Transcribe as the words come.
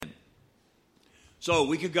So a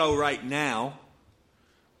week ago right now,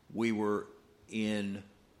 we were in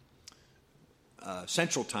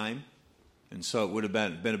Central Time, and so it would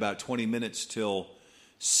have been about 20 minutes till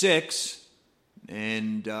 6,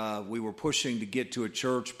 and we were pushing to get to a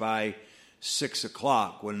church by 6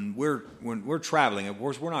 o'clock. When we're traveling, of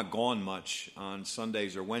course, we're not gone much on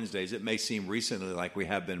Sundays or Wednesdays. It may seem recently like we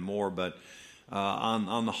have been more, but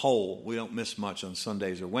on the whole, we don't miss much on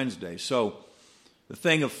Sundays or Wednesdays. So the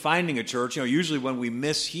thing of finding a church, usually when we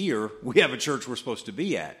miss here, we have a church we're supposed to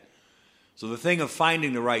be at. So the thing of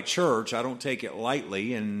finding the right church, I don't take it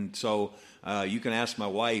lightly, and so you can ask my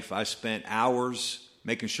wife. I spent hours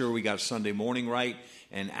making sure we got Sunday morning right,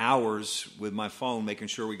 and hours with my phone making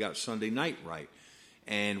sure we got Sunday night right.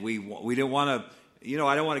 And we didn't want to,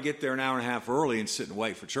 I don't want to get there an hour and a half early and sit and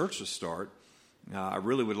wait for church to start. I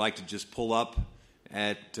really would like to just pull up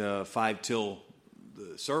at 5 till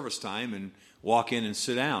the service time and walk in and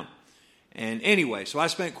sit down. And anyway, so I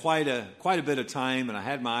spent quite a bit of time, and I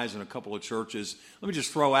had my eyes on a couple of churches. Let me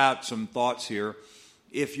just throw out some thoughts here.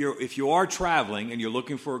 If you are traveling and you're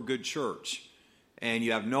looking for a good church, and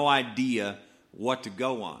you have no idea what to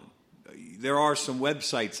go on, there are some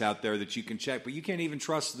websites out there that you can check, but you can't even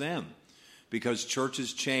trust them because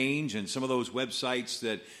churches change, and some of those websites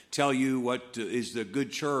that tell you what is the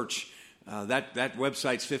good church, that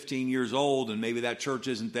website's 15 years old, and maybe that church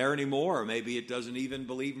isn't there anymore, or maybe it doesn't even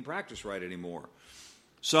believe in practice right anymore.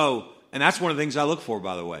 So, and that's one of the things I look for,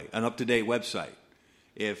 by the way, an up-to-date website.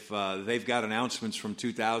 If they've got announcements from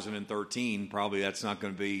 2013, probably that's not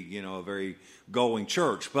going to be, a very going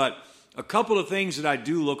church. But a couple of things that I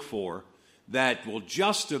do look for that will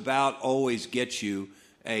just about always get you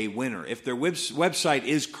a winner. If their website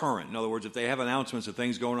is current, in other words, if they have announcements of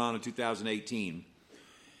things going on in 2018,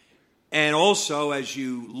 and also as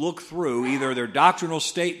you look through either their doctrinal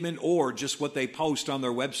statement or just what they post on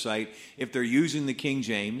their website, if they're using the King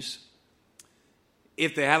James,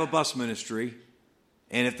 if they have a bus ministry,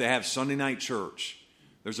 and if they have Sunday night church,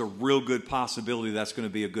 there's a real good possibility that's going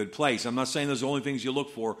to be a good place. I'm not saying those are the only things you look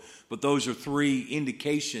for, but those are 3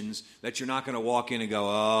 indications that you're not going to walk in and go,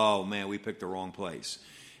 oh, man, we picked the wrong place.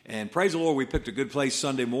 And praise the Lord, we picked a good place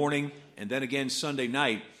Sunday morning, and then again Sunday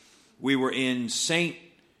night. We were in St.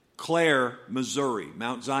 Clair, Missouri,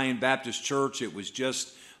 Mount Zion Baptist Church. It was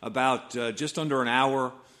just about just under an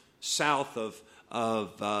hour south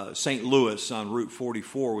of St. Louis on Route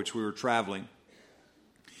 44, which we were traveling.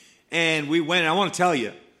 And we went, and I want to tell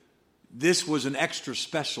you, this was an extra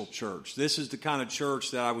special church. This is the kind of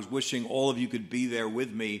church that I was wishing all of you could be there with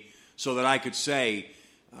me so that I could say,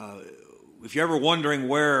 if you're ever wondering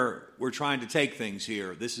where we're trying to take things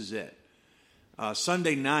here, this is it.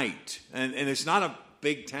 Sunday night, and it's not a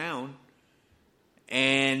big town,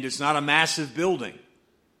 and it's not a massive building,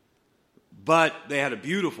 but they had a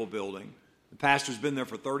beautiful building. The pastor's been there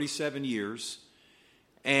for 37 years,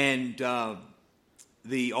 and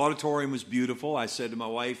the auditorium was beautiful. I said to my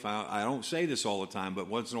wife, I don't say this all the time, but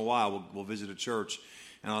once in a while we'll visit a church,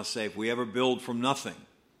 and I'll say, if we ever build from nothing,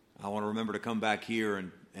 I want to remember to come back here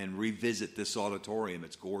and revisit this auditorium.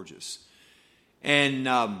 It's gorgeous. And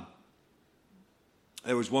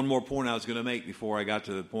there was one more point I was going to make before I got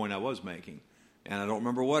to the point I was making, and I don't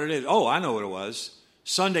remember what it is. Oh, I know what it was.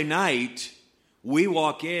 Sunday night, we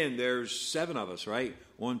walk in, there's 7 of us, right?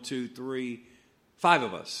 1, 2, 3, 5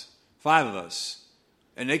 of us. 5 of us.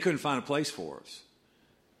 And they couldn't find a place for us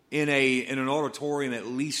in an auditorium at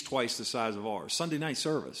least twice the size of ours. Sunday night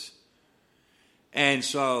service. And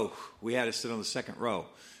so we had to sit on the second row.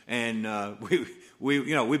 And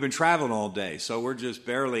we've been traveling all day, so we're just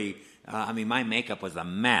barely, my makeup was a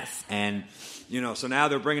mess. And, so now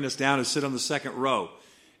they're bringing us down to sit on the second row.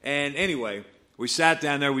 And anyway, we sat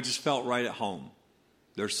down there. We just felt right at home.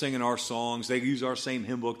 They're singing our songs. They use our same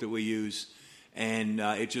hymn book that we use. And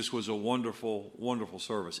it just was a wonderful, wonderful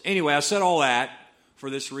service. Anyway, I said all that for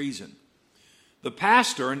this reason. The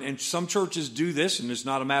pastor, and some churches do this, and it's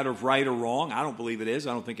not a matter of right or wrong. I don't believe it is.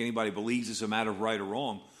 I don't think anybody believes it's a matter of right or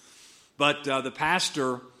wrong. But the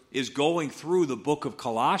pastor is going through the book of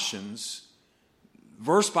Colossians,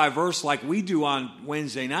 verse by verse, like we do on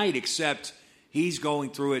Wednesday night, except he's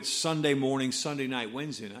going through it Sunday morning, Sunday night,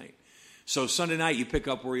 Wednesday night. So Sunday night, you pick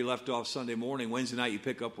up where you left off Sunday morning. Wednesday night, you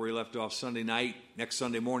pick up where you left off Sunday night. Next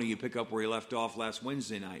Sunday morning, you pick up where you left off last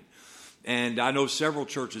Wednesday night. And I know several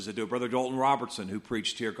churches that do it. Brother Dalton Robertson, who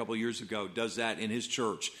preached here a couple of years ago, does that in his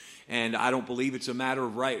church. And I don't believe it's a matter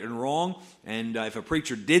of right and wrong. And if a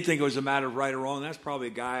preacher did think it was a matter of right or wrong, that's probably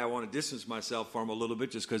a guy I want to distance myself from a little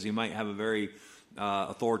bit just because he might have a very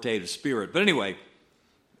authoritative spirit. But anyway,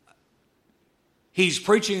 he's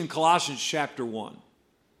preaching in Colossians chapter 1.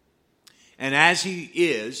 And as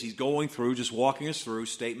he's going through, just walking us through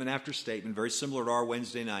statement after statement, very similar to our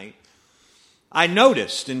Wednesday night, I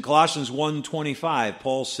noticed in Colossians 1:25,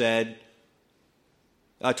 Paul said,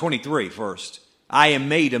 23 first, I am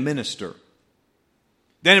made a minister.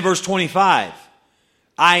 Then in verse 25,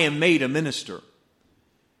 I am made a minister.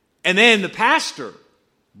 And then the pastor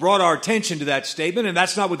brought our attention to that statement, and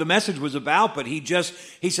that's not what the message was about, but he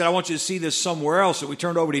said, I want you to see this somewhere else. So we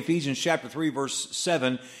turned over to Ephesians chapter 3, verse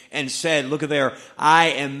 7, and said, look at there, I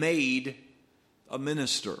am made a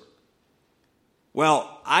minister.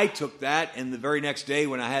 Well, I took that, and the very next day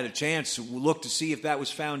when I had a chance to look to see if that was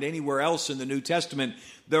found anywhere else in the New Testament,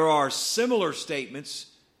 there are similar statements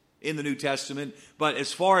in the New Testament, but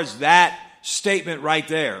as far as that statement right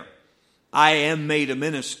there, I am made a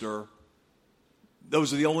minister,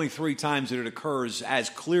 those are the only 3 times that it occurs as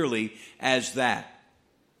clearly as that.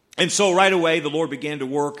 And so right away, the Lord began to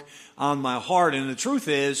work on my heart. And the truth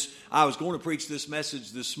is, I was going to preach this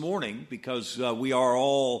message this morning because we are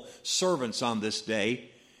all servants on this day.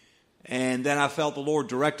 And then I felt the Lord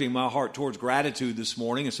directing my heart towards gratitude this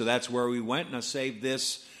morning. And so that's where we went. And I saved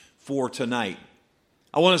this for tonight.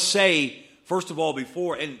 I want to say, first of all,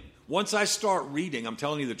 once I start reading, I'm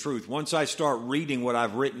telling you the truth, once I start reading what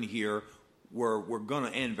I've written here, we're going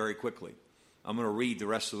to end very quickly. I'm going to read the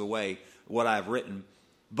rest of the way what I've written.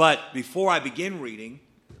 But before I begin reading,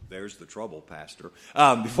 there's the trouble, Pastor.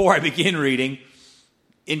 Before I begin reading,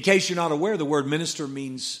 in case you're not aware, the word minister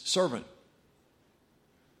means servant.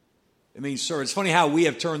 It means servant. It's funny how we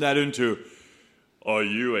have turned that into, are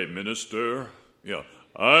you a minister? Yeah,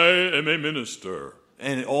 I am a minister.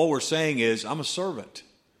 And all we're saying is, I'm a servant.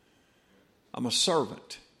 I'm a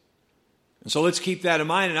servant. And so let's keep that in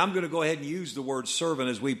mind, and I'm going to go ahead and use the word servant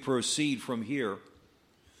as we proceed from here.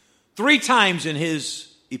 3 times in his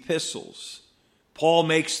epistles, Paul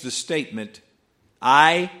makes the statement,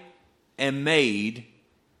 I am made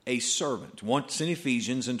a servant. Once in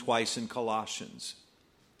Ephesians and twice in Colossians.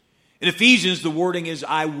 In Ephesians, the wording is,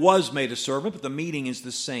 I was made a servant, but the meaning is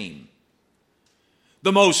the same.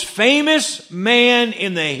 The most famous man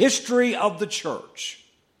in the history of the church,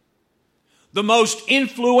 the most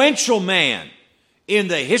influential man in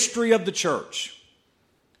the history of the church,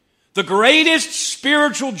 the greatest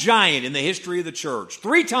spiritual giant in the history of the church,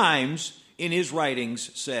 3 times in his writings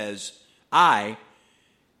says, I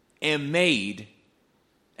am made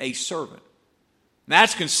a servant.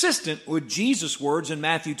 That's consistent with Jesus' words in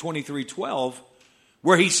Matthew 23:12,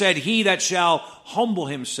 where he said, he that shall humble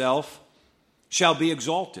himself shall be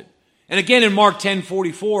exalted. And again in Mark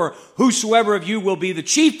 10:44, whosoever of you will be the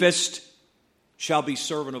chiefest shall be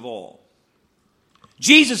servant of all.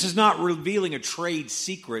 Jesus is not revealing a trade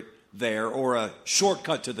secret there or a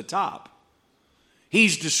shortcut to the top.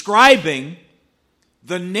 He's describing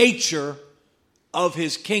the nature of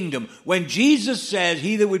his kingdom. When Jesus says,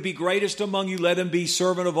 he that would be greatest among you, let him be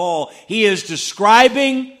servant of all, he is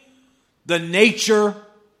describing the nature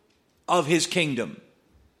of his kingdom.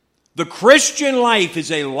 The Christian life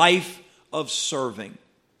is a life of serving.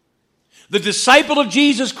 The disciple of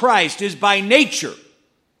Jesus Christ is by nature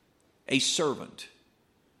a servant.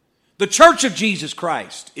 The church of Jesus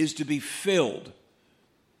Christ is to be filled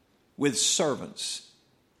with servants.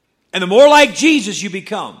 And the more like Jesus you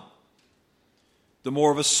become, the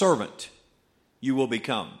more of a servant you will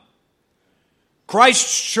become.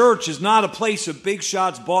 Christ's church is not a place of big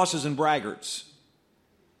shots, bosses, and braggarts.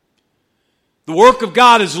 The work of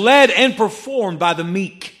God is led and performed by the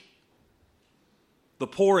meek, the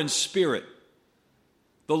poor in spirit,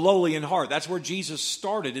 the lowly in heart. That's where Jesus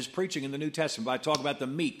started his preaching in the New Testament. By talking about the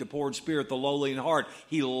meek, the poor in spirit, the lowly in heart.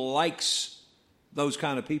 He likes those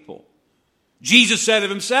kind of people. Jesus said of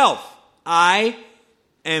himself, I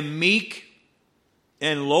am meek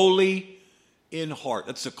and lowly in heart.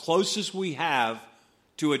 That's the closest we have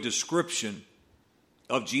to a description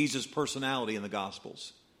of Jesus' personality in the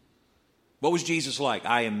Gospels. What was Jesus like?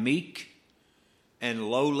 I am meek and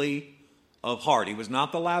lowly of heart. He was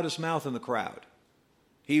not the loudest mouth in the crowd.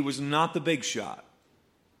 He was not the big shot.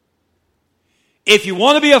 If you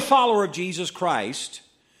want to be a follower of Jesus Christ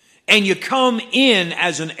and you come in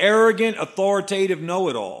as an arrogant, authoritative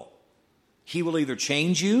know-it-all, he will either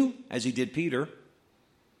change you, as he did Peter,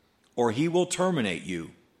 or he will terminate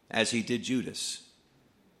you, as he did Judas.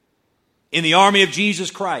 In the army of Jesus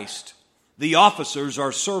Christ, the officers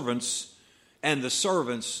are servants and the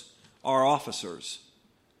servants are officers.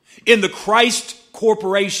 In the Christ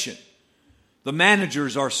Corporation, the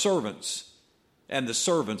managers are servants, and the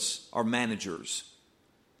servants are managers.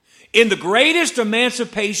 In the greatest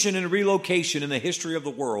emancipation and relocation in the history of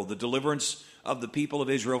the world, the deliverance of the people of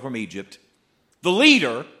Israel from Egypt, the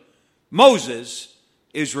leader, Moses,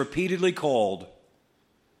 is repeatedly called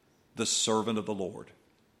the servant of the Lord.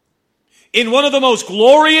 In one of the most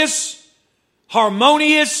glorious,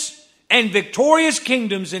 harmonious, and victorious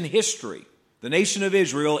kingdoms in history, the nation of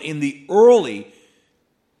Israel in the early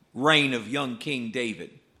reign of young King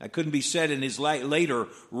David. That couldn't be said in his later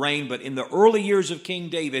reign, but in the early years of King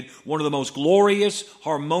David, one of the most glorious,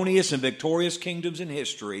 harmonious, and victorious kingdoms in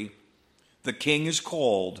history, the king is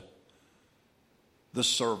called the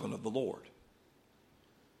servant of the Lord.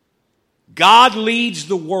 God leads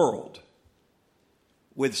the world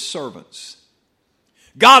with servants.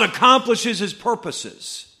 God accomplishes his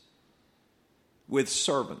purposes with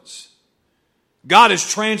servants. God has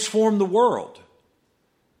transformed the world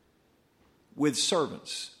with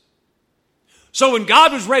servants. So when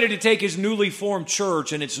God was ready to take his newly formed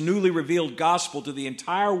church and its newly revealed gospel to the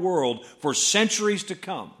entire world for centuries to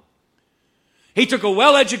come, he took a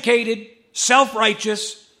well-educated,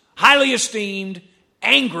 self-righteous, highly esteemed,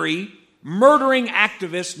 angry, murdering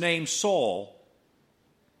activist named Saul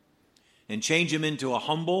and changed him into a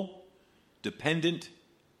humble, dependent,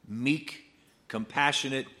 meek,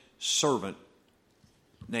 compassionate servant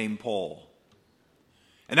named Paul.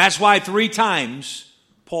 And that's why 3 times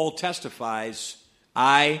Paul testifies,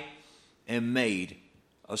 I am made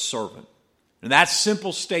a servant. And that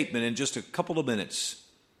simple statement, in just a couple of minutes,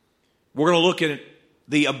 we're going to look at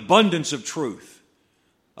the abundance of truth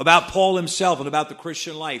about Paul himself and about the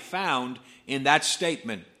Christian life found in that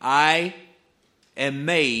statement, I am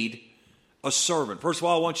made a servant. First of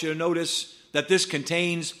all, I want you to notice that this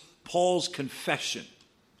contains Paul's confession.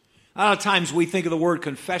 A lot of times we think of the word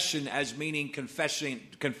confession as meaning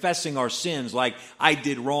confessing our sins, like I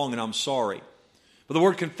did wrong and I'm sorry. But the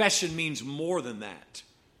word confession means more than that.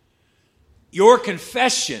 Your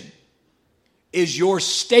confession is your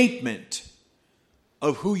statement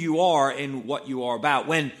of who you are and what you are about.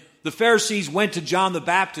 When the Pharisees went to John the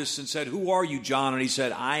Baptist and said, who are you, John? And he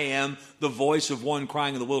said, I am the voice of one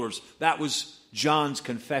crying in the wilderness. That was John's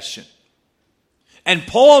confession. And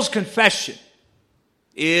Paul's confession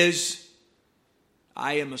is,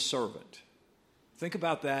 I am a servant. Think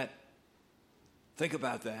about that. Think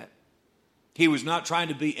about that. He was not trying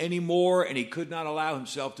to be any more, and he could not allow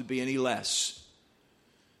himself to be any less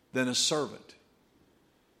than a servant.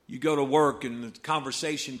 You go to work and the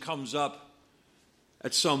conversation comes up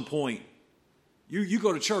at some point. You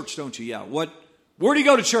go to church, don't you? Yeah. Where do you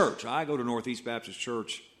go to church? I go to Northeast Baptist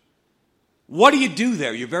Church. What do you do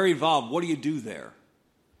there? You're very involved. What do you do there?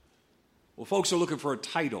 Well, folks are looking for a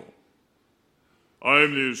title.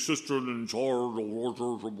 I'm the assistant in charge.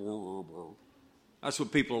 That's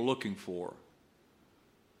what people are looking for.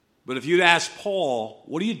 But if you'd ask Paul,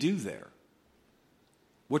 what do you do there?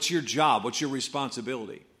 What's your job? What's your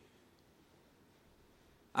responsibility?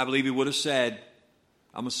 I believe he would have said,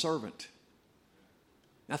 I'm a servant.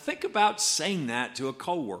 Now think about saying that to a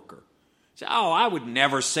coworker. Say, oh, I would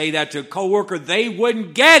never say that to a coworker. They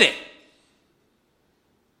wouldn't get it.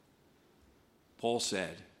 Paul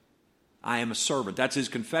said, I am a servant. That's his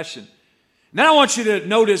confession. Now I want you to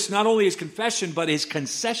notice not only his confession, but his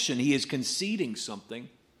concession. He is conceding something.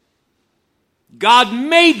 God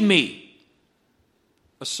made me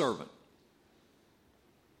a servant.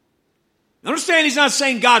 Understand, he's not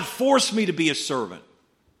saying God forced me to be a servant.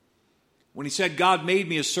 When he said God made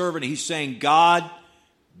me a servant, he's saying God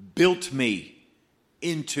built me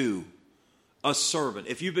into a servant.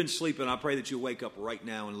 If you've been sleeping, I pray that you wake up right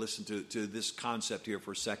now and listen to this concept here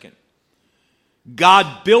for a second.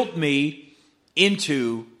 God built me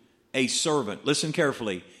into a servant. Listen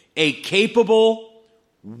carefully. A capable,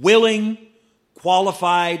 willing,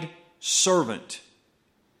 qualified servant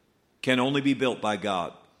can only be built by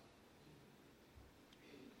God.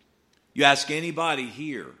 You ask anybody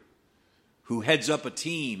here who heads up a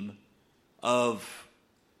team of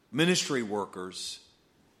ministry workers,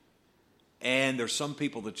 and there's some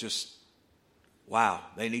people that just, wow,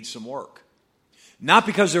 they need some work. Not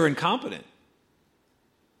because they're incompetent.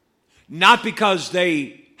 Not because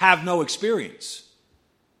they have no experience.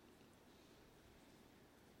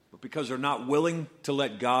 But because they're not willing to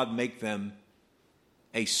let God make them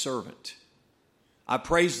a servant. I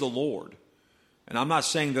praise the Lord. And I'm not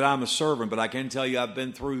saying that I'm a servant, but I can tell you I've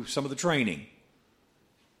been through some of the training.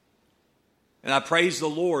 And I praise the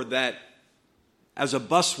Lord that as a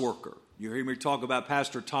bus worker, you hear me talk about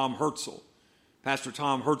Pastor Tom Herzl. Pastor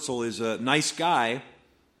Tom Herzl is a nice guy,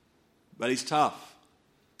 but he's tough.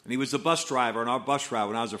 And he was the bus driver on our bus route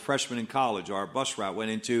when I was a freshman in college. Our bus route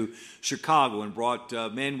went into Chicago and brought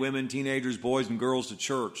men, women, teenagers, boys, and girls to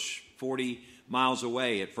church 40 miles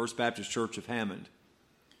away at First Baptist Church of Hammond.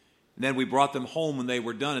 And then we brought them home when they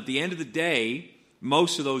were done. At the end of the day,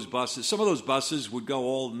 most of those buses, some of those buses would go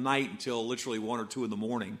all night until literally 1 or 2 in the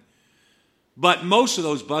morning. But most of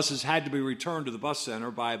those buses had to be returned to the bus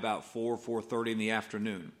center by about 4:30 in the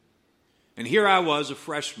afternoon. And here I was, a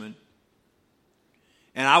freshman,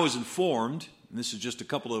 and I was informed, and this is just a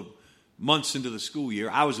couple of months into the school year,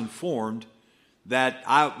 I was informed that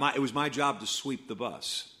it was my job to sweep the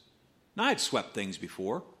bus. Now, I had swept things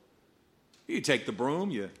before. You take the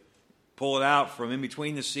broom, you pull it out from in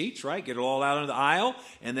between the seats, right? Get it all out into the aisle,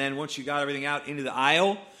 and then once you got everything out into the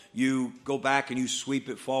aisle, you go back and you sweep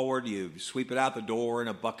it forward, you sweep it out the door in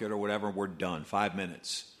a bucket or whatever, and we're done. 5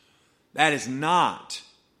 minutes. That is not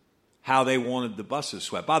how they wanted the buses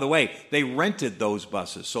swept. By the way, they rented those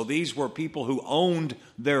buses. So these were people who owned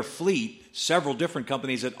their fleet, several different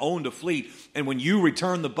companies that owned a fleet, and when you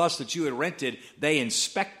return the bus that you had rented, they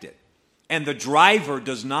inspect it. And the driver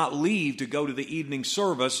does not leave to go to the evening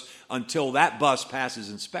service until that bus passes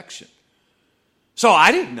inspection. So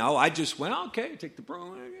I didn't know. I just went, okay, take the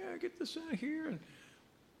broom, get this out here. And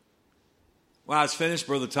when I was finished,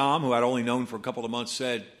 Brother Tom, who I'd only known for a couple of months,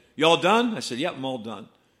 said, "You all done?" I said, "Yep, I'm all done."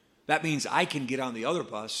 That means I can get on the other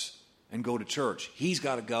bus and go to church. He's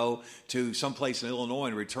got to go to someplace in Illinois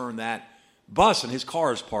and return that bus, and his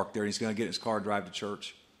car is parked there, and he's going to get his car and drive to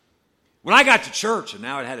church. When I got to church, and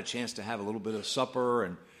now I'd had a chance to have a little bit of supper,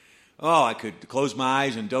 and I could close my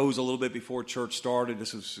eyes and doze a little bit before church started.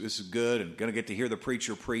 This is good, and going to get to hear the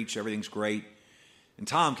preacher preach. Everything's great. And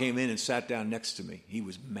Tom came in and sat down next to me. He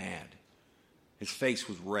was mad. His face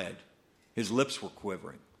was red. His lips were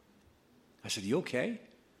quivering. I said, "You okay?"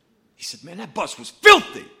 He said, "Man, that bus was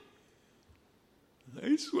filthy.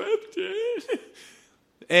 They swept it."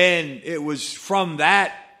 And it was from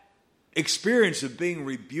that experience of being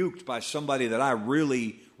rebuked by somebody that I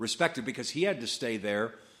really respected, because he had to stay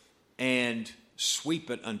there and sweep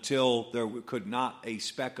it until there could not a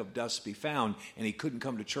speck of dust be found, and he couldn't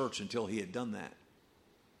come to church until he had done that.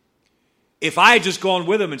 If I had just gone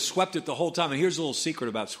with him and swept it the whole time, and here's a little secret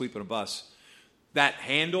about sweeping a bus, that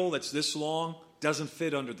handle that's this long doesn't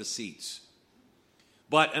fit under the seats.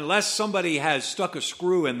 But unless somebody has stuck a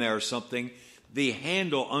screw in there or something, the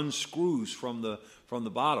handle unscrews from the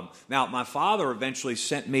bottom. Now, my father eventually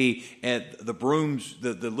sent me the brooms,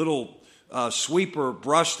 the little sweeper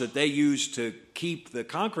brush that they use to keep the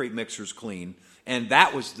concrete mixers clean, and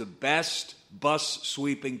that was the best bus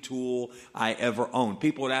sweeping tool I ever owned.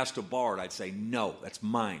 People would ask to borrow it. I'd say, "No, that's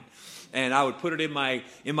mine." And I would put it in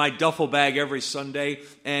my duffel bag every Sunday,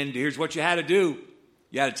 and here's what you had to do.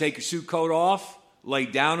 You had to take your suit coat off, lay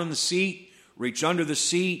down on the seat, reach under the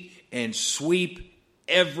seat, and sweep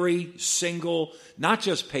every single, not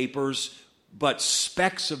just papers, but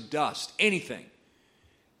specks of dust, anything.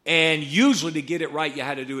 And usually to get it right, you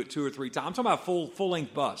had to do it 2 or 3 times. I'm talking about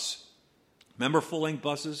full-length bus. Remember full-length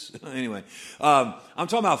buses? Anyway, I'm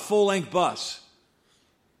talking about full-length bus.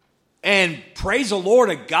 And praise the Lord,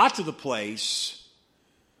 I got to the place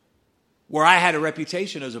where I had a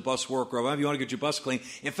reputation as a bus worker. If you want to get your bus clean.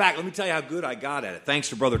 In fact, let me tell you how good I got at it, thanks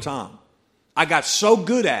to Brother Tom. I got so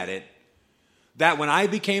good at it that when I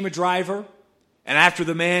became a driver, and after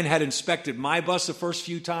the man had inspected my bus the first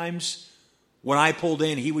few times, when I pulled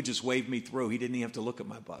in, he would just wave me through. He didn't even have to look at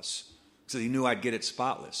my bus, because he knew I'd get it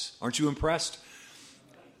spotless. Aren't you impressed?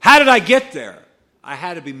 How did I get there? I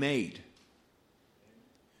had to be made.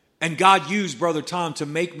 And God used Brother Tom to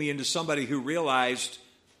make me into somebody who realized,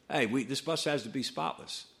 hey, this bus has to be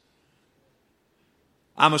spotless.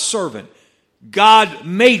 I'm a servant. God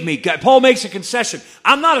made me. Paul makes a concession.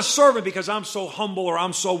 I'm not a servant because I'm so humble or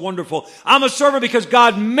I'm so wonderful. I'm a servant because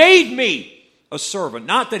God made me a servant.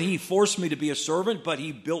 Not that he forced me to be a servant, but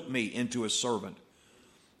he built me into a servant.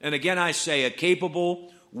 And again, I say a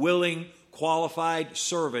capable, willing, qualified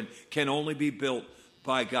servant can only be built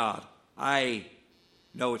by God.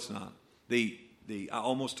 No, it's not. I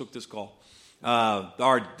almost took this call.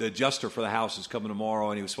 The adjuster for the house is coming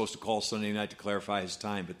tomorrow, and he was supposed to call Sunday night to clarify his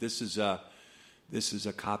time. But this is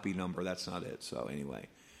a copy number. That's not it. So anyway,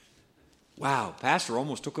 wow, pastor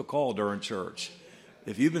almost took a call during church.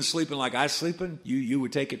 If you've been sleeping like I sleeping, you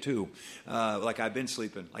would take it too. Like I've been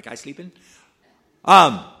sleeping, like I sleeping.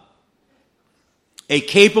 A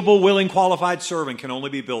capable, willing, qualified servant can only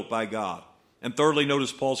be built by God. And thirdly,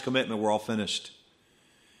 notice Paul's commitment. We're all finished.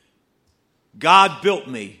 God built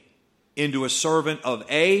me into a servant of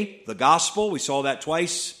A, the gospel. We saw that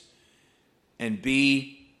twice. And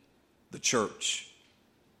B, the church.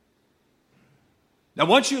 Now,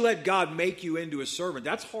 once you let God make you into a servant,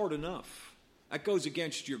 that's hard enough. That goes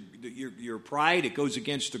against your pride. It goes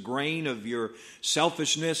against the grain of your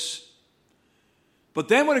selfishness. But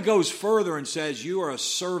then when it goes further and says you are a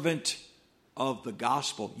servant of the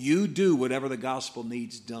gospel. You do whatever the gospel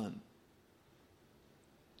needs done.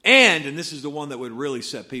 And this is the one that would really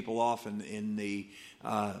set people off in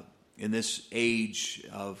this age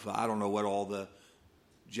of, I don't know what all the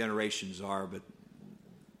generations are, but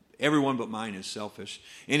everyone but mine is selfish.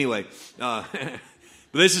 Anyway, but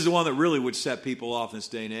this is the one that really would set people off in this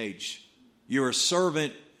day and age. You're a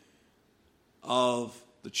servant of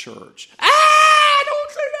the church.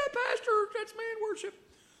 Don't say that, Pastor. That's man worship.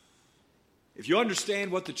 If you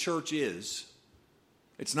understand what the church is,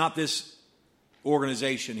 it's not this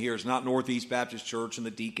organization here. It's not Northeast Baptist Church and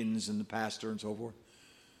the deacons and the pastor and so forth.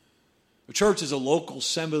 The church is a local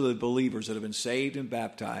assembly of believers that have been saved and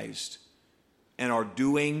baptized and are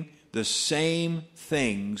doing the same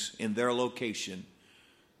things in their location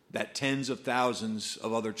that tens of thousands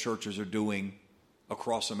of other churches are doing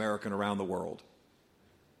across America and around the world.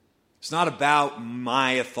 It's not about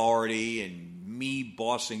my authority and me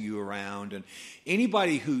bossing you around. And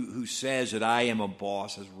anybody who says that I am a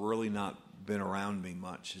boss has really not been around me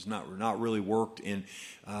much. Has not really worked in.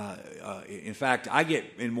 In fact, I get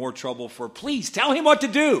in more trouble for please tell him what to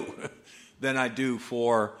do than I do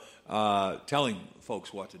for telling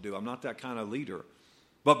folks what to do. I'm not that kind of leader.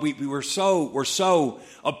 But we're so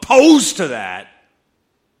opposed to that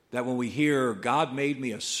when we hear God made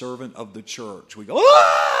me a servant of the church, we go,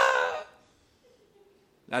 ah!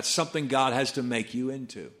 That's something God has to make you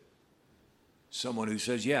into. Someone who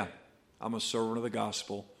says, yeah, I'm a servant of the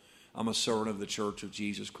gospel. I'm a servant of the church of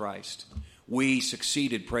Jesus Christ. We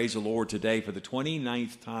succeeded, praise the Lord, today for the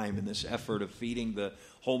 29th time in this effort of feeding the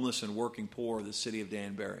homeless and working poor of the city of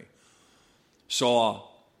Danbury.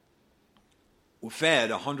 We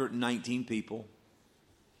fed 119 people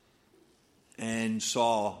and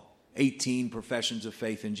saw 18 professions of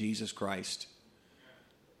faith in Jesus Christ.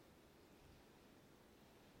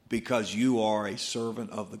 Because you are a servant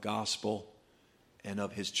of the gospel and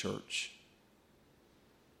of his church.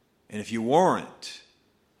 And if you weren't,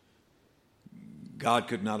 God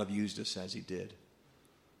could not have used us as he did.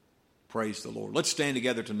 Praise the Lord. Let's stand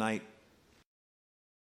together tonight.